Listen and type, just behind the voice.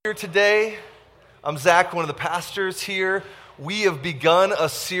Here today. I'm Zach, one of the pastors here. We have begun a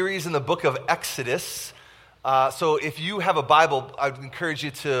series in the book of Exodus. So if you have a Bible, I would encourage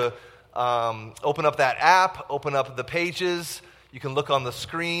you to open up that app, open up the pages. You can look on the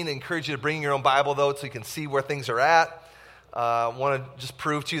screen. I encourage you to bring your own Bible, though, so you can see where things are at. I want to just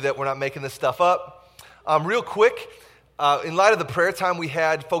prove to you that we're not making this stuff up. Real quick, in light of the prayer time we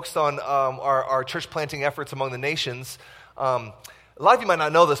had focused on our church planting efforts among the nations, a lot of you might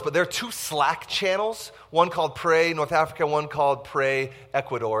not know this, but there are two Slack channels, one called Pray North Africa, one called Pray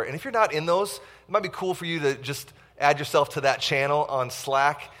Ecuador. And if you're not in those, it might be cool for you to just add yourself to that channel on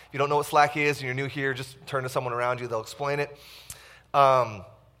Slack. If you don't know what Slack is and you're new here, just turn to someone around you, they'll explain it. But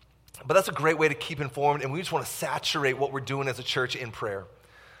that's a great way to keep informed, and we just want to saturate what we're doing as a church in prayer.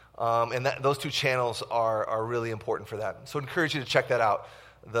 And those two channels are really important for that. So I encourage you to check that out,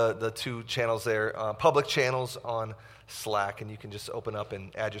 the two channels there, public channels on Slack, and you can just open up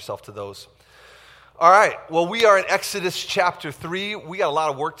and add yourself to those. All right, well, we are in Exodus chapter 3. We got a lot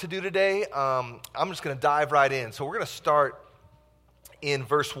of work to do today. I'm just going to dive right in. So we're going to start in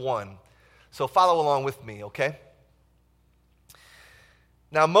verse 1. So follow along with me, okay?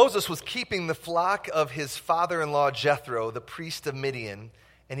 Now Moses was keeping the flock of his father-in-law Jethro, the priest of Midian,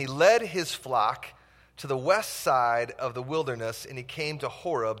 and he led his flock to the west side of the wilderness, and he came to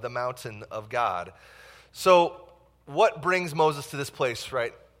Horeb, the mountain of God. So what brings Moses to this place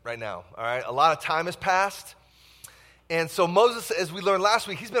right now? All right, a lot of time has passed. And so Moses, as we learned last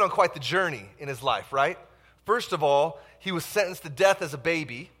week, he's been on quite the journey in his life, right? First of all, he was sentenced to death as a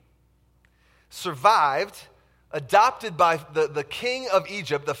baby, survived, adopted by the king of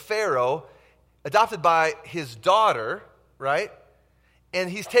Egypt, the Pharaoh, adopted by his daughter, right? And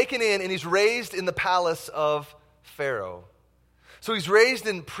he's taken in and he's raised in the palace of Pharaoh. So he's raised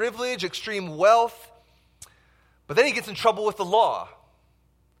in privilege, extreme wealth, but then he gets in trouble with the law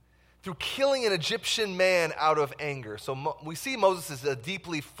through killing an Egyptian man out of anger. So we see Moses as a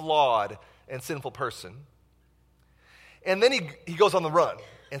deeply flawed and sinful person. And then he goes on the run.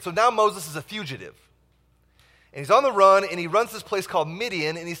 And so now Moses is a fugitive. And he's on the run, and he runs this place called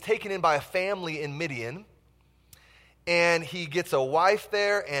Midian, and he's taken in by a family in Midian. And he gets a wife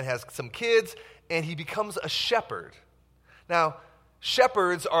there and has some kids, and he becomes a shepherd. Now,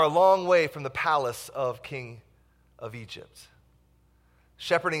 shepherds are a long way from the palace of King of Egypt.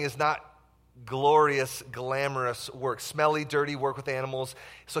 Shepherding is not glorious, glamorous work, smelly, dirty work with animals.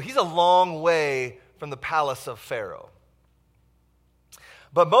 So he's a long way from the palace of Pharaoh.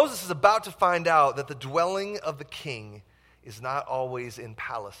 But Moses is about to find out that the dwelling of the king is not always in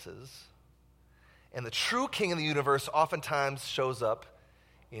palaces. And the true king of the universe oftentimes shows up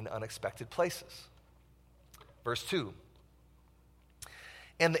in unexpected places. Verse 2.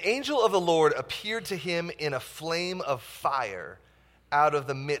 And the angel of the Lord appeared to him in a flame of fire out of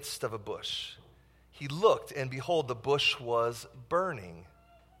the midst of a bush. He looked, and behold, the bush was burning.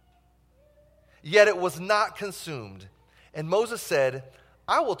 Yet it was not consumed. And Moses said,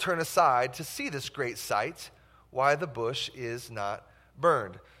 I will turn aside to see this great sight, why the bush is not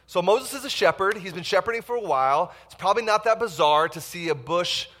burned. So Moses is a shepherd. He's been shepherding for a while. It's probably not that bizarre to see a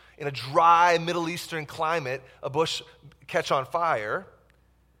bush in a dry Middle Eastern climate, a bush catch on fire.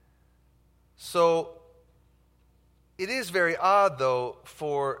 So it is very odd, though,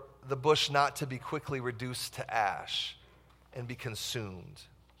 for the bush not to be quickly reduced to ash and be consumed.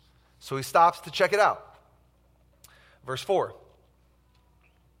 So he stops to check it out. Verse 4.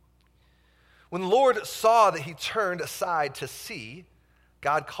 When the Lord saw that he turned aside to see,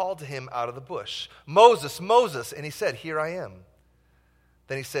 God called to him out of the bush, Moses, Moses, and he said, Here I am.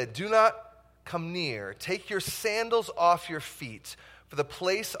 Then he said, Do not come near. Take your sandals off your feet, for the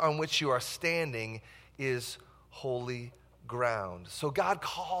place on which you are standing is holy ground. So God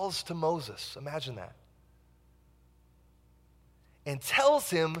calls to Moses, imagine that, and tells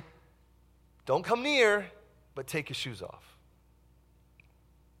him, don't come near, but take your shoes off.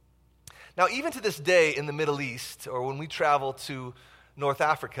 Now, even to this day in the Middle East, or when we travel to North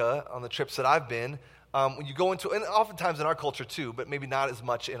Africa on the trips that I've been, when you go into, and oftentimes in our culture too, but maybe not as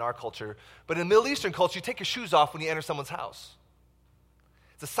much in our culture, but in Middle Eastern culture, you take your shoes off when you enter someone's house.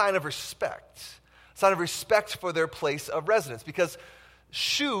 It's a sign of respect. A sign of respect for their place of residence, because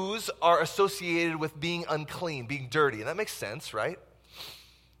shoes are associated with being unclean, being dirty, and that makes sense, right?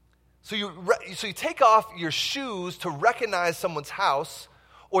 So you take off your shoes to recognize someone's house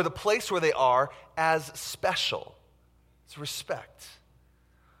or the place where they are as special. It's respect.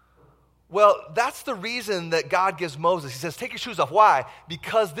 Well, that's the reason that God gives Moses. He says, take your shoes off. Why?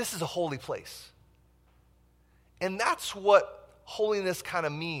 Because this is a holy place. And that's what holiness kind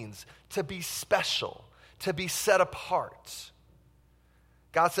of means, to be special, to be set apart.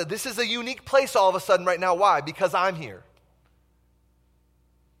 God said, this is a unique place all of a sudden right now. Why? Because I'm here.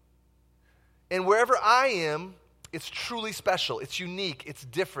 And wherever I am, it's truly special. It's unique. It's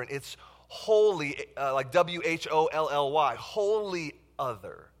different. It's holy, like W-H-O-L-L-Y, holy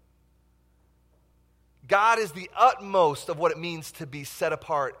other. God is the utmost of what it means to be set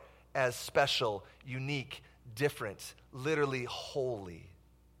apart as special, unique, different, literally holy.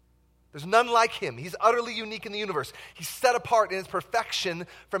 There's none like him. He's utterly unique in the universe. He's set apart in his perfection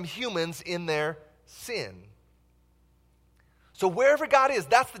from humans in their sin. So wherever God is,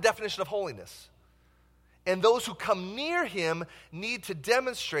 that's the definition of holiness. And those who come near him need to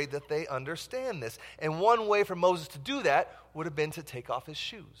demonstrate that they understand this. And one way for Moses to do that would have been to take off his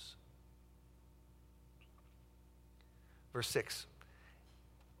shoes. Verse 6,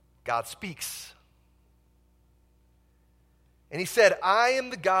 God speaks. And he said, I am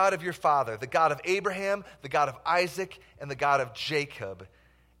the God of your father, the God of Abraham, the God of Isaac, and the God of Jacob.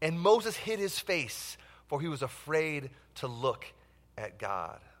 And Moses hid his face, for he was afraid to look at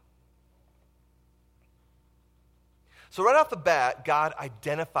God. So right off the bat, God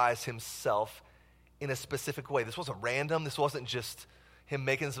identifies himself in a specific way. This wasn't random. This wasn't just him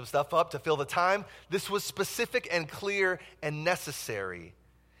making some stuff up to fill the time. This was specific and clear and necessary.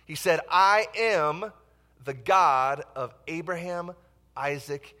 He said, I am the God of Abraham,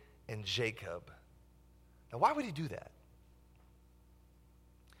 Isaac, and Jacob. Now, why would he do that?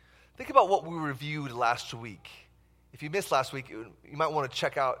 Think about what we reviewed last week. If you missed last week, you might want to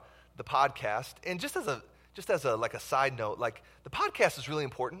check out the podcast. And just as a side note, like the podcast is really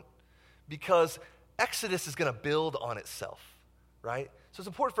important because Exodus is going to build on itself, right? So it's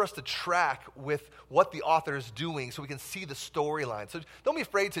important for us to track with what the author is doing so we can see the storyline. So don't be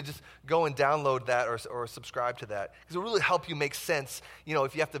afraid to just go and download that or subscribe to that because it'll really help you make sense. You know,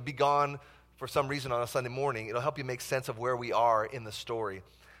 if you have to be gone for some reason on a Sunday morning, it'll help you make sense of where we are in the story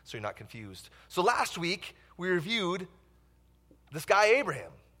so you're not confused. So last week, we reviewed this guy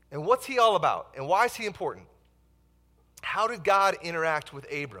Abraham. And what's he all about? And why is he important? How did God interact with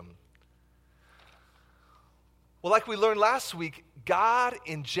Abram? Well, like we learned last week, God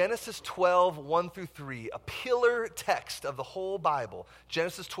in Genesis 12, 1 through 3, a pillar text of the whole Bible,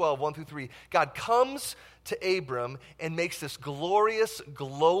 Genesis 12, 1 through 3, God comes to Abram and makes this glorious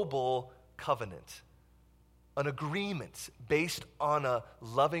global covenant, an agreement based on a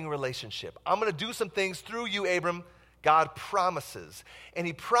loving relationship. I'm going to do some things through you, Abram. God promises. And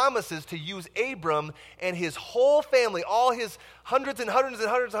he promises to use Abram and his whole family, all his hundreds and hundreds and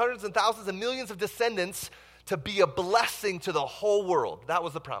hundreds and hundreds and thousands and millions of descendants to be a blessing to the whole world. That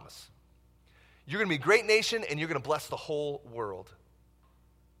was the promise. You're going to be a great nation and you're going to bless the whole world.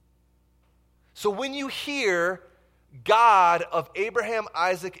 So when you hear God of Abraham,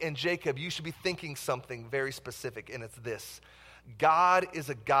 Isaac, and Jacob, you should be thinking something very specific, and it's this. God is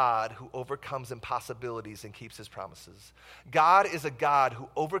a God who overcomes impossibilities and keeps his promises. God is a God who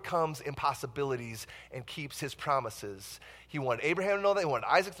overcomes impossibilities and keeps his promises. He wanted Abraham to know that. He wanted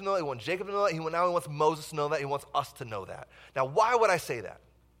Isaac to know that. He wanted Jacob to know that. Now he wants Moses to know that. He wants us to know that. Now, why would I say that?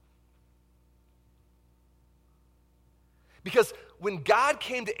 Because when God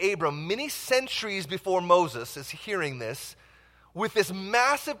came to Abram many centuries before Moses is hearing this, with this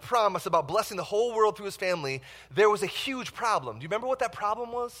massive promise about blessing the whole world through his family, there was a huge problem. Do you remember what that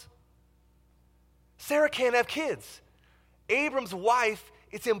problem was? Sarah can't have kids. Abram's wife,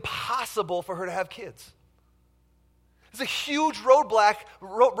 it's impossible for her to have kids. There's a huge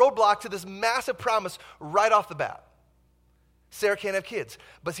roadblock to this massive promise right off the bat. Sarah can't have kids.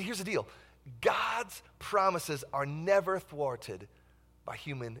 But see, here's the deal. God's promises are never thwarted by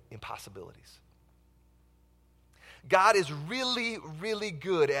human impossibilities. God is really, really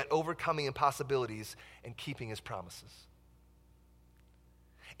good at overcoming impossibilities and keeping his promises.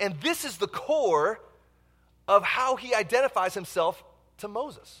 And this is the core of how he identifies himself to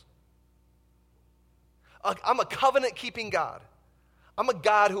Moses. I'm a covenant-keeping God. I'm a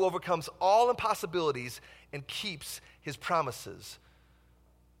God who overcomes all impossibilities and keeps his promises.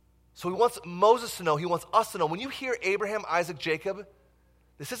 So he wants Moses to know, he wants us to know, when you hear Abraham, Isaac, Jacob,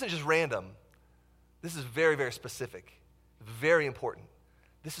 this isn't just random. This is very, very specific, very important.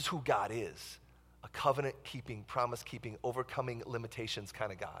 This is who God is, a covenant-keeping, promise-keeping, overcoming limitations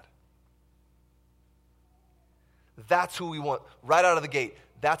kind of God. That's who we want right out of the gate.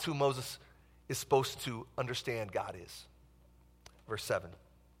 That's who Moses is supposed to understand God is. Verse 7.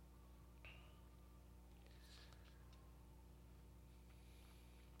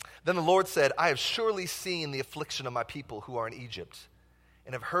 Then the Lord said, I have surely seen the affliction of my people who are in Egypt,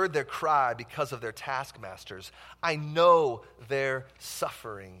 and have heard their cry because of their taskmasters. I know their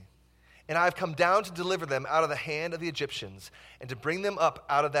suffering. And I have come down to deliver them out of the hand of the Egyptians and to bring them up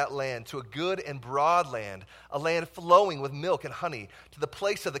out of that land to a good and broad land, a land flowing with milk and honey, to the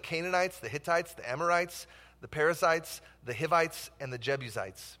place of the Canaanites, the Hittites, the Amorites, the Perizzites, the Hivites, and the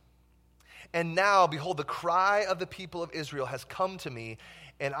Jebusites. And now, behold, the cry of the people of Israel has come to me,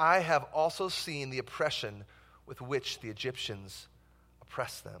 and I have also seen the oppression with which the Egyptians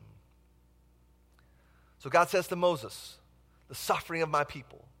oppress them. So God says to Moses, the suffering of my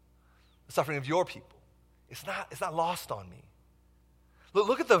people, the suffering of your people, it's not lost on me.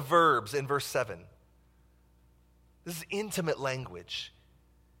 Look at the verbs in verse 7. This is intimate language.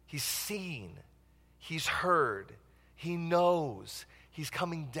 He's seen, he's heard, he knows, he's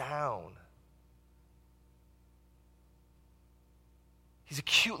coming down. He's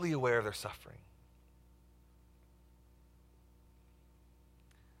acutely aware of their suffering.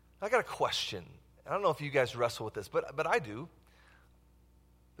 I got a question. I don't know if you guys wrestle with this, but I do.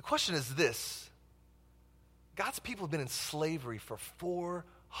 The question is this. God's people have been in slavery for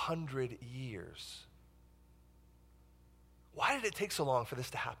 400 years. Why did it take so long for this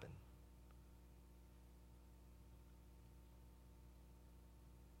to happen?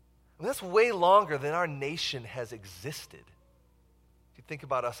 I mean, that's way longer than our nation has existed. If you think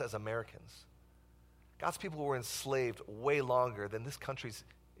about us as Americans, God's people were enslaved way longer than this country's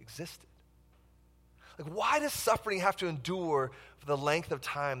existed. Like, why does suffering have to endure for the length of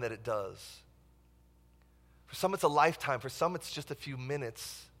time that it does? For some, it's a lifetime. For some, it's just a few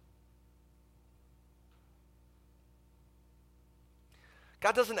minutes.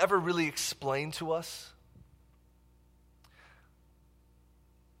 God doesn't ever really explain to us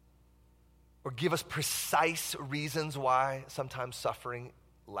or give us precise reasons why sometimes suffering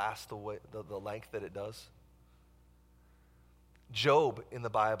lasts the length that it does. Job in the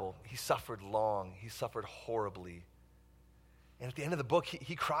Bible, he suffered long. He suffered horribly. And at the end of the book,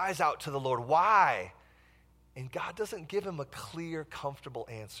 he cries out to the Lord, why? And God doesn't give him a clear, comfortable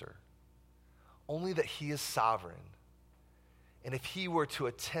answer, only that he is sovereign. And if he were to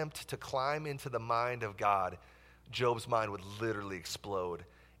attempt to climb into the mind of God, Job's mind would literally explode.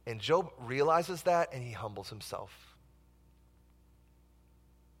 And Job realizes that, and he humbles himself.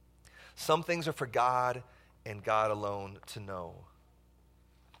 Some things are for God and God alone to know.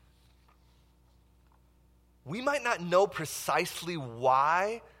 We might not know precisely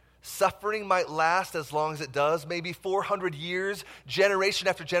why suffering might last as long as it does, maybe 400 years, generation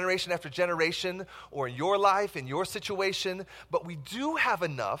after generation after generation, or in your life, in your situation, but we do have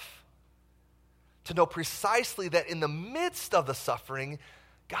enough to know precisely that in the midst of the suffering,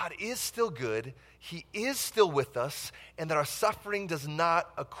 God is still good, he is still with us, and that our suffering does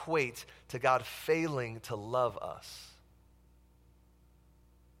not equate to God failing to love us.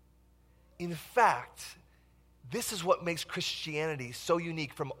 In fact, this is what makes Christianity so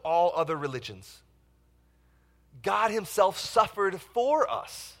unique from all other religions. God himself suffered for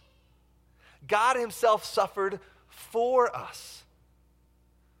us. God himself suffered for us.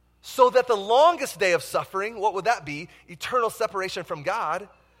 So that the longest day of suffering, what would that be? Eternal separation from God.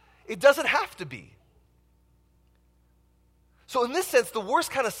 It doesn't have to be. So in this sense, the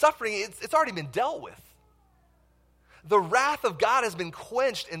worst kind of suffering, it's already been dealt with. The wrath of God has been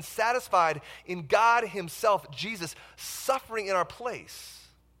quenched and satisfied in God himself, Jesus, suffering in our place.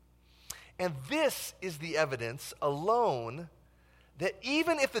 And this is the evidence alone that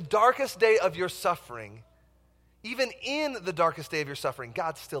even if the darkest day of your suffering, even in the darkest day of your suffering,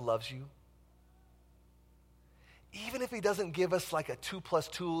 God still loves you. Even if he doesn't give us like a 2 +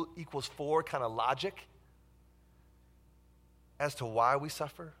 2 = 4 kind of logic as to why we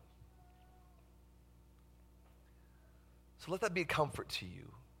suffer. So let that be a comfort to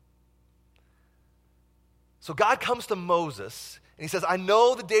you. So God comes to Moses and he says, I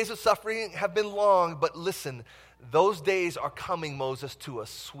know the days of suffering have been long, but listen, those days are coming, Moses, to a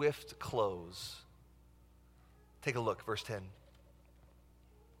swift close. Take a look, verse 10.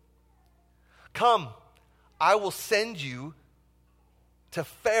 Come, I will send you to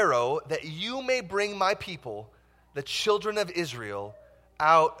Pharaoh that you may bring my people, the children of Israel,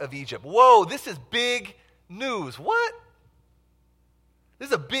 out of Egypt. Whoa, this is big news. What? This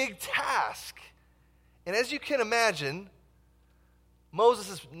is a big task. And as you can imagine, Moses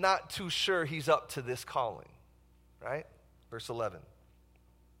is not too sure he's up to this calling, right? Verse 11.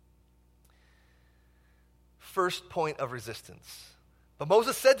 First point of resistance. But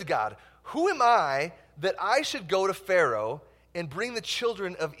Moses said to God, who am I that I should go to Pharaoh and bring the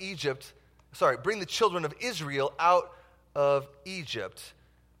children of Israel out of Egypt?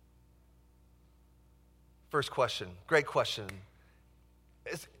 First question, great question.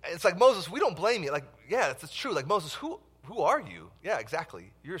 It's like, Moses, we don't blame you. Like, yeah, it's true. Like, Moses, who are you? Yeah,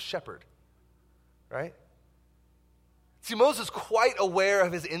 exactly. You're a shepherd. right? See, Moses is quite aware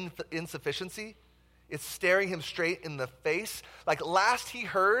of his insufficiency. It's staring him straight in the face. Like last he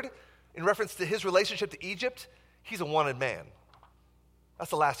heard, in reference to his relationship to Egypt, he's a wanted man.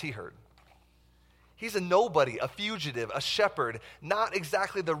 That's the last he heard. He's a nobody, a fugitive, a shepherd, not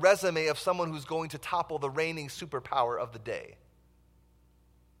exactly the resume of someone who's going to topple the reigning superpower of the day.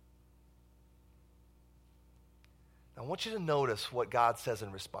 Now, I want you to notice what God says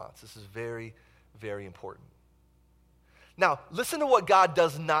in response. This is very, very important. Now, listen to what God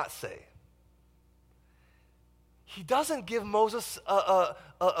does not say. He doesn't give Moses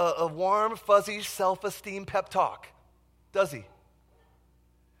a warm, fuzzy, self-esteem pep talk, does he?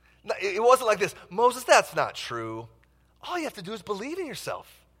 It wasn't like this. Moses, that's not true. All you have to do is believe in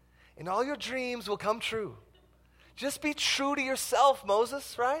yourself, and all your dreams will come true. Just be true to yourself,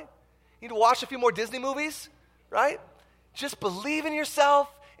 Moses, right? You need to watch a few more Disney movies, right? Just believe in yourself,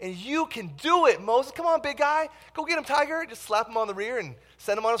 and you can do it, Moses. Come on, big guy. Go get him, Tiger. Just slap him on the rear and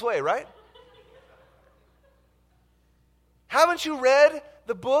send him on his way, right? Haven't you read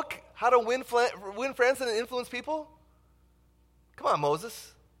the book, How to Win Friends and Influence People? Come on,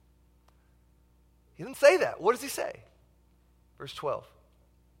 Moses. He didn't say that. What does he say? Verse 12.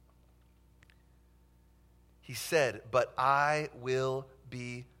 He said, "But I will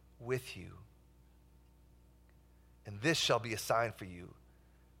be with you. And this shall be a sign for you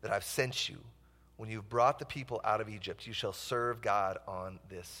that I've sent you. When you've brought the people out of Egypt, you shall serve God on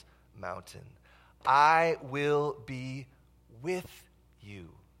this mountain. I will be with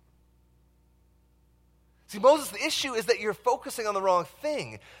you." See, Moses, the issue is that you're focusing on the wrong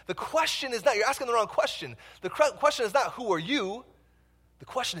thing. The question is not, you're asking the wrong question. The question is not, who are you? The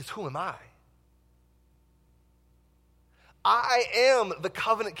question is, who am I? I am the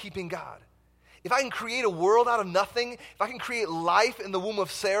covenant-keeping God. If I can create a world out of nothing, if I can create life in the womb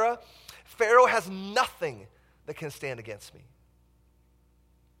of Sarah, Pharaoh has nothing that can stand against me.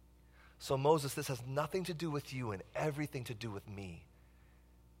 So Moses, this has nothing to do with you and everything to do with me.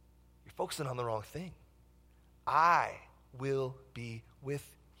 You're focusing on the wrong thing. I will be with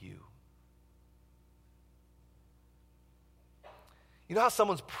you. You know how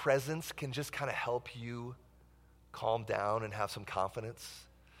someone's presence can just kind of help you calm down and have some confidence?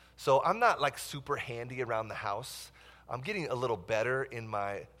 So I'm not like super handy around the house. I'm getting a little better in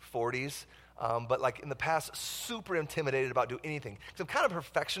my 40s. But like in the past, super intimidated about doing anything. Because I'm kind of a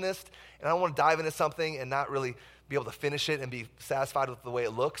perfectionist, and I don't want to dive into something and not really be able to finish it and be satisfied with the way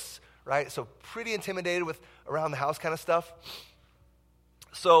it looks, right? So pretty intimidated with around the house kind of stuff.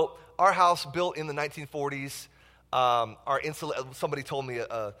 So our house, built in the 1940s, somebody told me,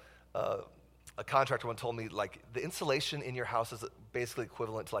 a contractor one told me, like, the insulation in your house is basically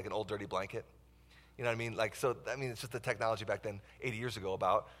equivalent to like an old dirty blanket. You know what I mean? Like, so, I mean, it's just the technology back then, 80 years ago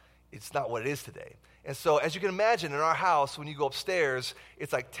about. It's not what it is today. And so as you can imagine, in our house, when you go upstairs,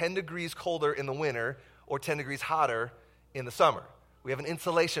 it's like 10 degrees colder in the winter or 10 degrees hotter in the summer. We have an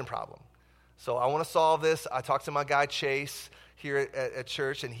insulation problem. So I want to solve this. I talked to my guy, Chase, here at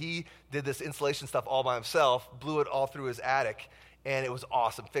church, and he did this insulation stuff all by himself, blew it all through his attic, and it was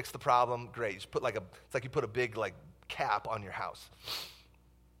awesome. Fixed the problem. Great. You just put it's like you put a big like cap on your house.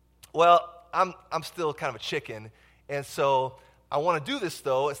 Well, I'm still kind of a chicken, and so I want to do this,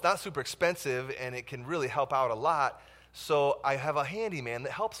 though. It's not super expensive, and it can really help out a lot. So I have a handyman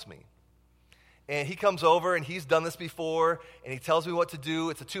that helps me. And he comes over, and he's done this before, and he tells me what to do.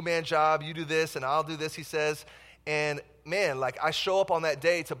 It's a two-man job. You do this, and I'll do this, he says. And, man, like, I show up on that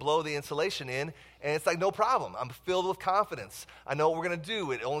day to blow the insulation in, and it's like no problem. I'm filled with confidence. I know what we're going to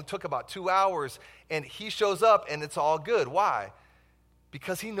do. It only took about 2 hours, and he shows up, and it's all good. Why?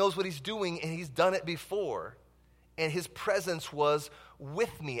 Because he knows what he's doing, and he's done it before. And his presence was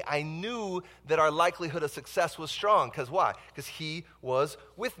with me. I knew that our likelihood of success was strong. Because why? Because he was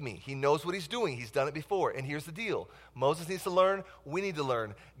with me. He knows what he's doing. He's done it before. And here's the deal. Moses needs to learn. We need to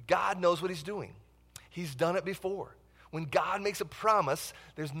learn. God knows what he's doing. He's done it before. When God makes a promise,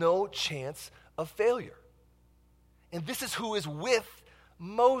 there's no chance of failure. And this is who is with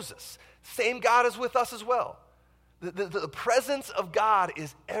Moses. Same God is with us as well. The presence of God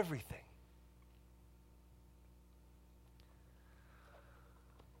is everything.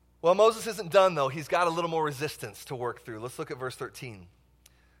 Well, Moses isn't done, though. He's got a little more resistance to work through. Let's look at verse 13.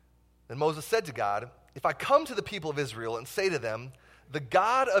 Then Moses said to God, "If I come to the people of Israel and say to them, 'The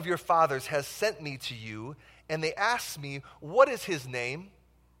God of your fathers has sent me to you,' and they ask me, 'What is his name?'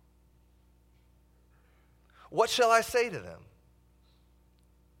 what shall I say to them?"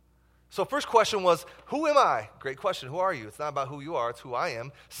 So first question was, who am I? Great question. Who are you? It's not about who you are. It's who I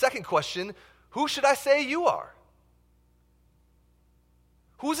am. Second question, who should I say you are?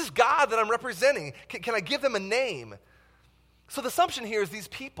 Who is this God that I'm representing? Can I give them a name? So the assumption here is these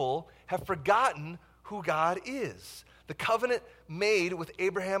people have forgotten who God is. The covenant made with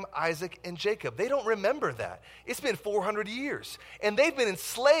Abraham, Isaac, and Jacob. They don't remember that. It's been 400 years. And they've been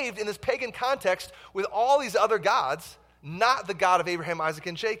enslaved in this pagan context with all these other gods, not the God of Abraham, Isaac,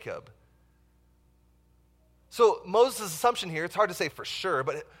 and Jacob. So Moses' assumption here, it's hard to say for sure,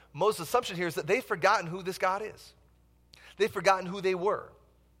 but Moses' assumption here is that they've forgotten who this God is. They've forgotten who they were.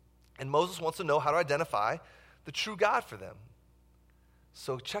 And Moses wants to know how to identify the true God for them.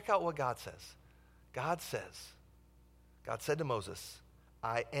 So check out what God says. God said to Moses,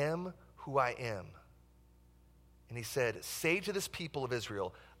 I am who I am. And he said, say to this people of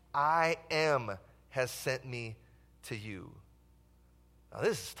Israel, I am has sent me to you. Now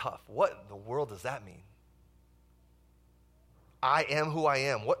this is tough. What in the world does that mean? I am who I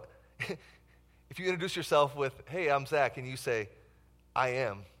am. What if you introduce yourself with, hey, I'm Zach, and you say, I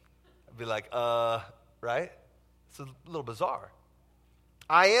am, I'd be like, right? It's a little bizarre.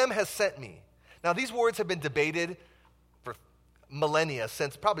 I am has sent me. Now these words have been debated for millennia,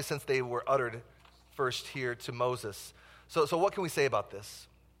 probably since they were uttered first here to Moses. So what can we say about this?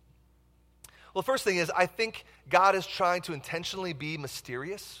 Well, the first thing is, I think God is trying to intentionally be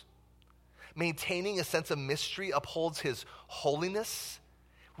mysterious. Maintaining a sense of mystery upholds his holiness.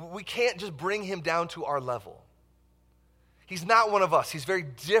 We can't just bring him down to our level. He's not one of us. He's very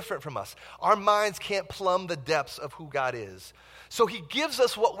different from us. Our minds can't plumb the depths of who God is. So he gives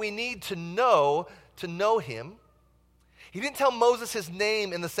us what we need to know him. He didn't tell Moses his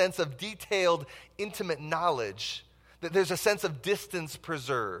name in the sense of detailed, intimate knowledge, that there's a sense of distance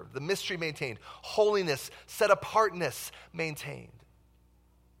preserved, the mystery maintained, holiness, set apartness maintained.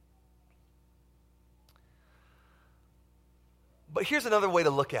 But here's another way to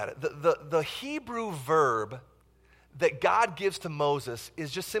look at it. The Hebrew verb that God gives to Moses is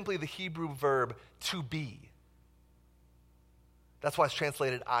just simply the Hebrew verb to be. That's why it's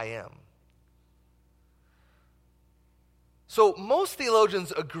translated I am. So most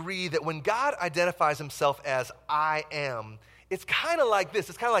theologians agree that when God identifies himself as I am, it's kind of like this.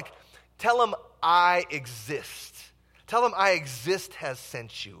 It's kind of like, tell him I exist. Tell him I exist has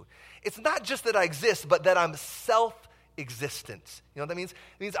sent you. It's not just that I exist, but that I'm self-existent. You know what that means?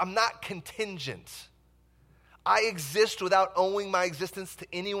 It means I'm not contingent. I exist without owing my existence to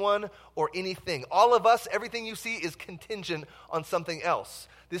anyone or anything. All of us, everything you see is contingent on something else.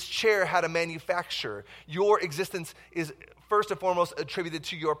 This chair had a manufacturer. Your existence is first and foremost attributed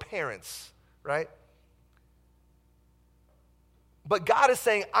to your parents, right? But God is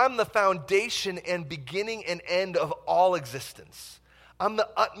saying, I'm the foundation and beginning and end of all existence. I'm the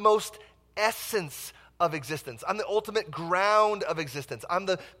utmost essence of existence. I'm the ultimate ground of existence. I'm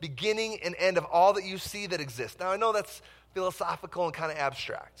the beginning and end of all that you see that exists. Now, I know that's philosophical and kind of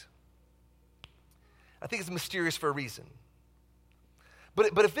abstract. I think it's mysterious for a reason.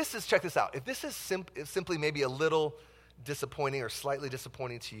 But if this is, check this out, if this is simply maybe a little disappointing or slightly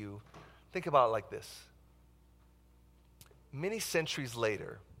disappointing to you, think about it like this. Many centuries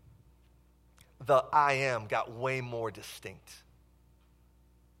later, the I am got way more distinct.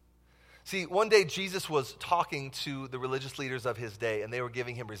 See, one day Jesus was talking to the religious leaders of his day, and they were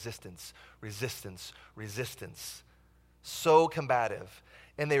giving him resistance. So combative.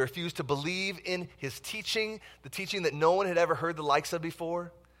 And they refused to believe in his teaching, the teaching that no one had ever heard the likes of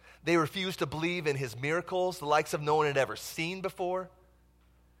before. They refused to believe in his miracles, the likes of no one had ever seen before.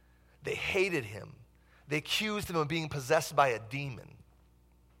 They hated him. They accused him of being possessed by a demon.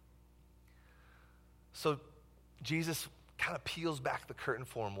 So Jesus kind of peels back the curtain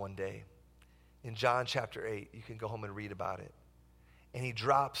for him one day. In John chapter 8, you can go home and read about it. And he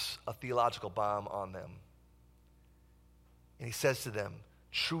drops a theological bomb on them. And he says to them,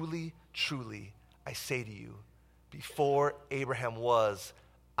 truly, truly, I say to you, before Abraham was,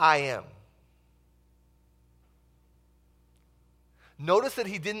 I am. Notice that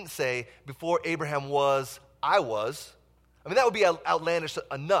he didn't say, before Abraham was, I was. I mean, that would be outlandish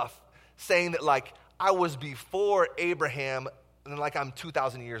enough, saying that like, I was before Abraham, and like I'm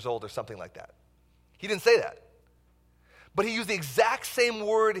 2,000 years old or something like that. He didn't say that. But he used the exact same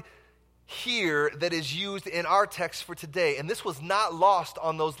word here that is used in our text for today. And this was not lost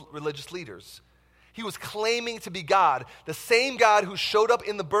on those religious leaders. He was claiming to be God, the same God who showed up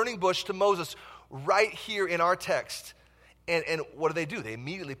in the burning bush to Moses right here in our text. And what do? They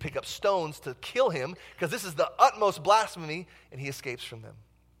immediately pick up stones to kill him because this is the utmost blasphemy, and he escapes from them.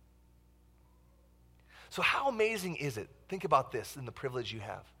 So how amazing is it? Think about this and the privilege you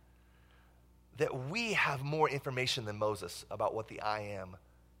have. That we have more information than Moses about what the I am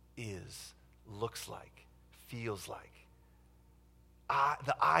is, looks like, feels like.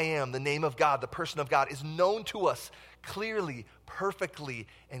 the I am, the name of God, the person of God, is known to us clearly, perfectly,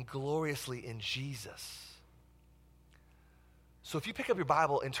 and gloriously in Jesus. So if you pick up your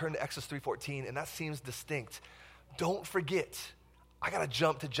Bible and turn to Exodus 3:14, and that seems distinct, don't forget, I got to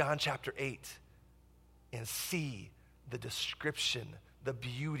jump to John chapter 8 and see the description, the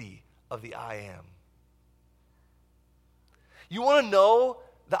beauty of the I am. You want to know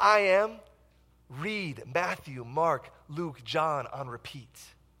the I am? Read Matthew, Mark, Luke, John on repeat.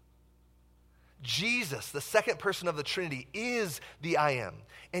 Jesus, the second person of the Trinity, is the I am.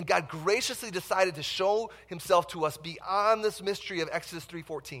 And God graciously decided to show himself to us beyond this mystery of Exodus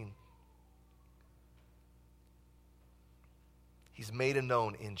 3:14. He's made it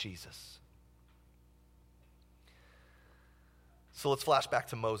known in Jesus. So let's flash back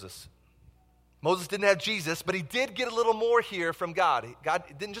to Moses. Moses didn't have Jesus, but he did get a little more here from God. God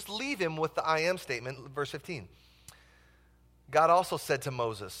didn't just leave him with the I am statement, verse 15. God also said to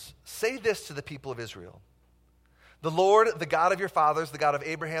Moses, say this to the people of Israel. The Lord, the God of your fathers, the God of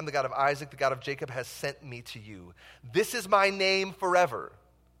Abraham, the God of Isaac, the God of Jacob, has sent me to you. This is my name forever.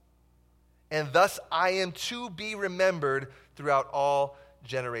 And thus I am to be remembered throughout all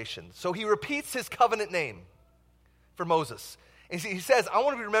generations. So he repeats his covenant name for Moses. And he says, I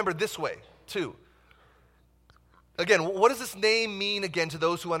want to be remembered this way too. Again, what does this name mean again to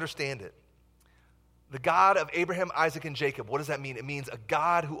those who understand it? The God of Abraham, Isaac, and Jacob. What does that mean? It means a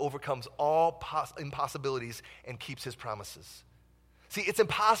God who overcomes all impossibilities and keeps his promises. See, it's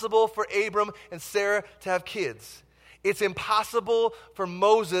impossible for Abram and Sarah to have kids. It's impossible for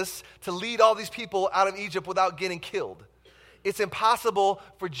Moses to lead all these people out of Egypt without getting killed. It's impossible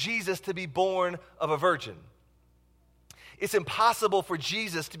for Jesus to be born of a virgin. It's impossible for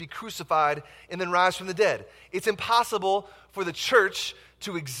Jesus to be crucified and then rise from the dead. It's impossible for the church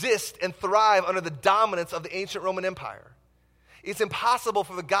to exist and thrive under the dominance of the ancient Roman Empire. It's impossible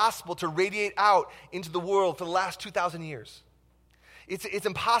for the gospel to radiate out into the world for the last 2,000 years. It's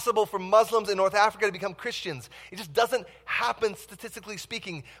impossible for Muslims in North Africa to become Christians. It just doesn't happen statistically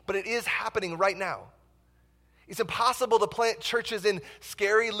speaking, but it is happening right now. It's impossible to plant churches in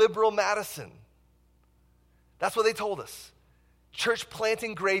scary liberal Madison. That's what they told us. Church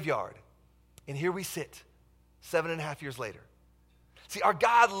planting graveyard. And here we sit, 7.5 years later. See, our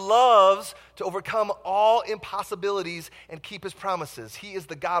God loves to overcome all impossibilities and keep his promises. He is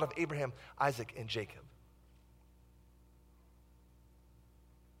the God of Abraham, Isaac, and Jacob.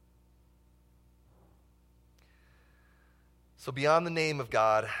 So beyond the name of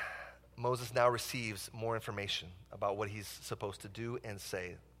God, Moses now receives more information about what he's supposed to do and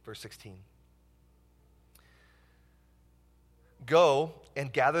say. Verse 16. Go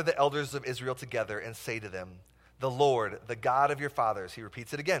and gather the elders of Israel together and say to them, the Lord, the God of your fathers, he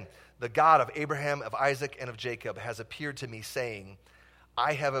repeats it again, the God of Abraham, of Isaac, and of Jacob has appeared to me, saying,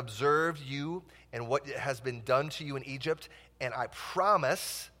 I have observed you and what has been done to you in Egypt, and I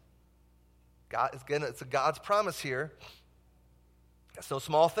promise, God, again, it's a God's promise here, that's no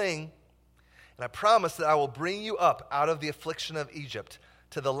small thing, and I promise that I will bring you up out of the affliction of Egypt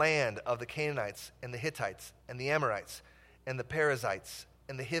to the land of the Canaanites and the Hittites and the Amorites and the Perizzites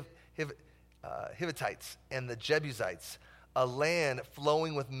and the Hivitites and the Jebusites, a land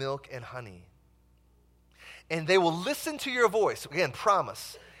flowing with milk and honey. And they will listen to your voice, again,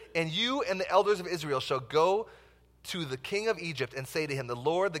 promise, and you and the elders of Israel shall go to the king of Egypt and say to him, the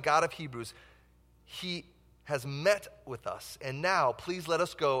Lord, the God of Hebrews, he has met with us, and now please let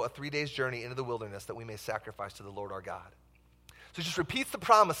us go a 3 days journey into the wilderness that we may sacrifice to the Lord our God. So it just repeats the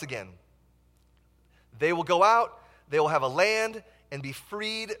promise again. They will go out, they will have a land, and be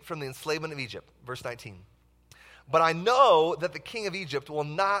freed from the enslavement of Egypt. Verse 19. But I know that the king of Egypt will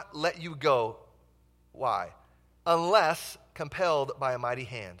not let you go. Why? Unless compelled by a mighty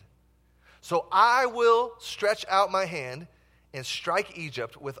hand. So I will stretch out my hand and strike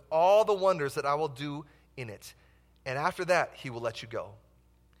Egypt with all the wonders that I will do in it. And after that, he will let you go.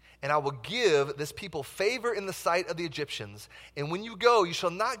 And I will give this people favor in the sight of the Egyptians. And when you go, you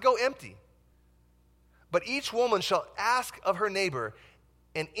shall not go empty. But each woman shall ask of her neighbor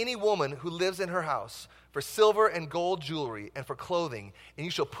and any woman who lives in her house for silver and gold jewelry and for clothing, and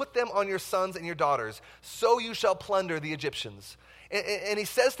you shall put them on your sons and your daughters, so you shall plunder the Egyptians. And he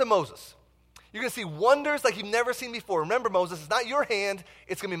says to Moses, you're going to see wonders like you've never seen before. Remember, Moses, it's not your hand,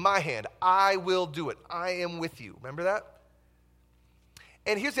 it's going to be my hand. I will do it. I am with you. Remember that?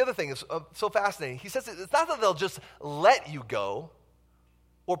 And here's the other thing, it's so fascinating. He says it's not that they'll just let you go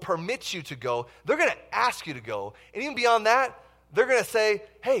or permit you to go. They're going to ask you to go. And even beyond that, they're going to say,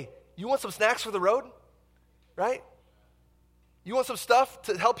 hey, you want some snacks for the road? Right? You want some stuff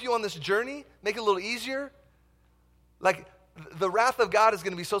to help you on this journey? Make it a little easier? Like, the wrath of God is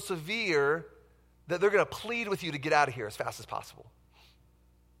going to be so severe that they're going to plead with you to get out of here as fast as possible.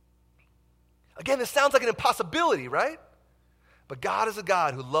 Again, this sounds like an impossibility, right? But God is a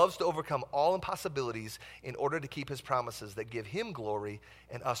God who loves to overcome all impossibilities in order to keep his promises that give him glory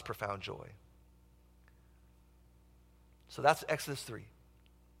and us profound joy. So that's Exodus 3.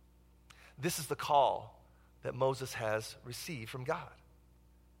 This is the call that Moses has received from God.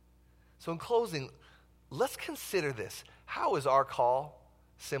 So in closing, let's consider this. How is our call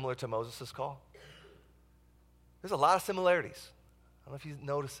similar to Moses' call? There's a lot of similarities. I don't know if you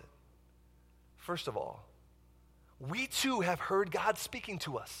notice it. First of all, we too have heard God speaking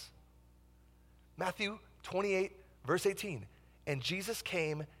to us. Matthew 28, verse 18. And Jesus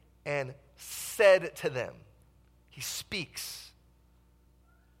came and said to them. He speaks.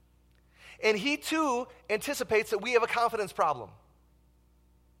 And he too anticipates that we have a confidence problem.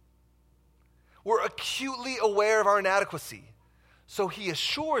 We're acutely aware of our inadequacy. So he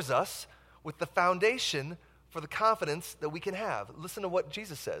assures us with the foundation for the confidence that we can have. Listen to what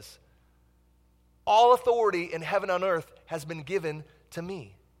Jesus says. All authority in heaven and on earth has been given to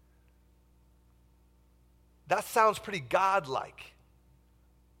me. That sounds pretty God-like.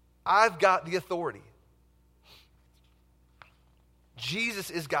 I've got the authority. Jesus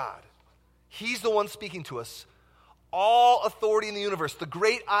is God. He's the one speaking to us. All authority in the universe, the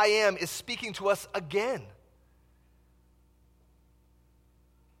great I am, is speaking to us again.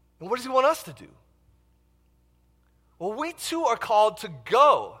 And what does he want us to do? Well, we too are called to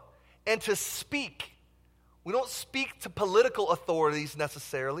go and to speak. We don't speak to political authorities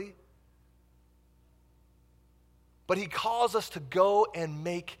necessarily, but he calls us to go and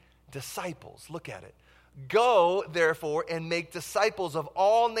make disciples. Look at it. Go, therefore, and make disciples of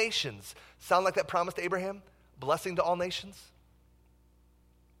all nations. Sound like that promise to Abraham? Blessing to all nations?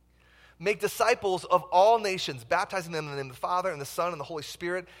 Make disciples of all nations, baptizing them in the name of the Father and the Son and the Holy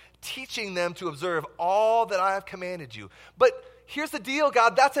Spirit, teaching them to observe all that I have commanded you. But here's the deal,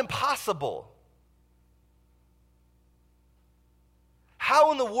 God, that's impossible.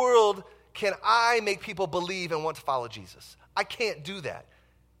 How in the world can I make people believe and want to follow Jesus? I can't do that.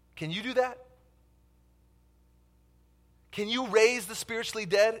 Can you do that? Can you raise the spiritually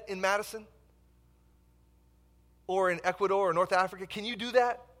dead in Madison? Or in Ecuador or North Africa? Can you do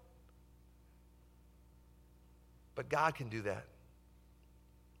that? But God can do that.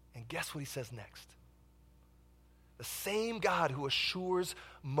 And guess what he says next? The same God who assures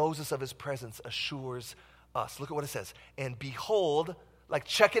Moses of his presence assures us. Look at what it says. And behold, like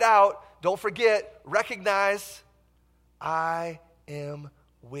check it out, don't forget, recognize, I am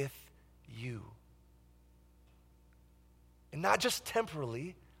with you. And not just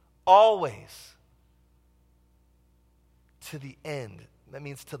temporarily, always. To the end. That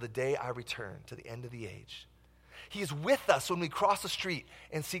means to the day I return, to the end of the age. He is with us when we cross the street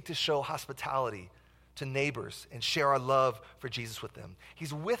and seek to show hospitality to neighbors and share our love for Jesus with them.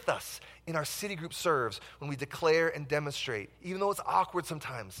 He's with us in our city group serves when we declare and demonstrate, even though it's awkward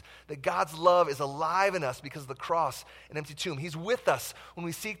sometimes, that God's love is alive in us because of the cross and empty tomb. He's with us when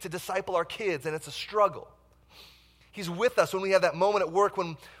we seek to disciple our kids and it's a struggle. He's with us when we have that moment at work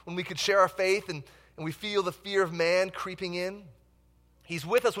when we could share our faith and we feel the fear of man creeping in. He's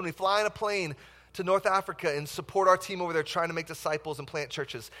with us when we fly in a plane to North Africa and support our team over there trying to make disciples and plant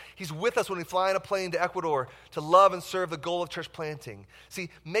churches. He's with us when we fly in a plane to Ecuador to love and serve the goal of church planting. See,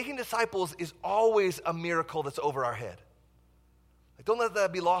 making disciples is always a miracle that's over our head. Like, don't let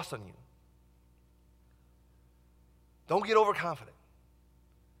that be lost on you. Don't get overconfident.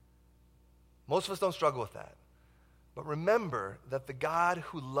 Most of us don't struggle with that. But remember that the God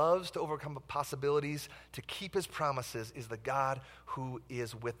who loves to overcome possibilities, to keep his promises, is the God who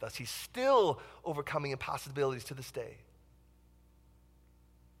is with us. He's still overcoming impossibilities to this day.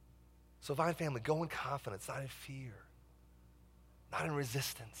 So Vine family, go in confidence, not in fear, not in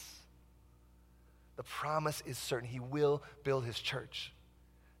resistance. The promise is certain. He will build his church.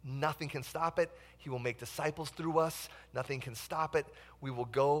 Nothing can stop it. He will make disciples through us. Nothing can stop it. He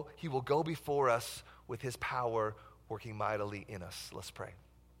will go before us with his power working mightily in us. Let's pray.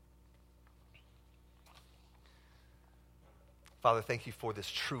 Father, thank you for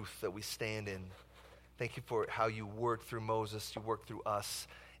this truth that we stand in. Thank you for how you worked through Moses, you worked through us,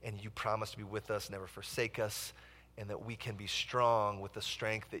 and you promised to be with us, never forsake us, and that we can be strong with the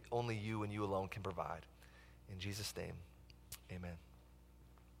strength that only you and you alone can provide. In Jesus' name, amen.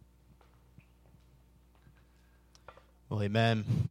 Well, amen.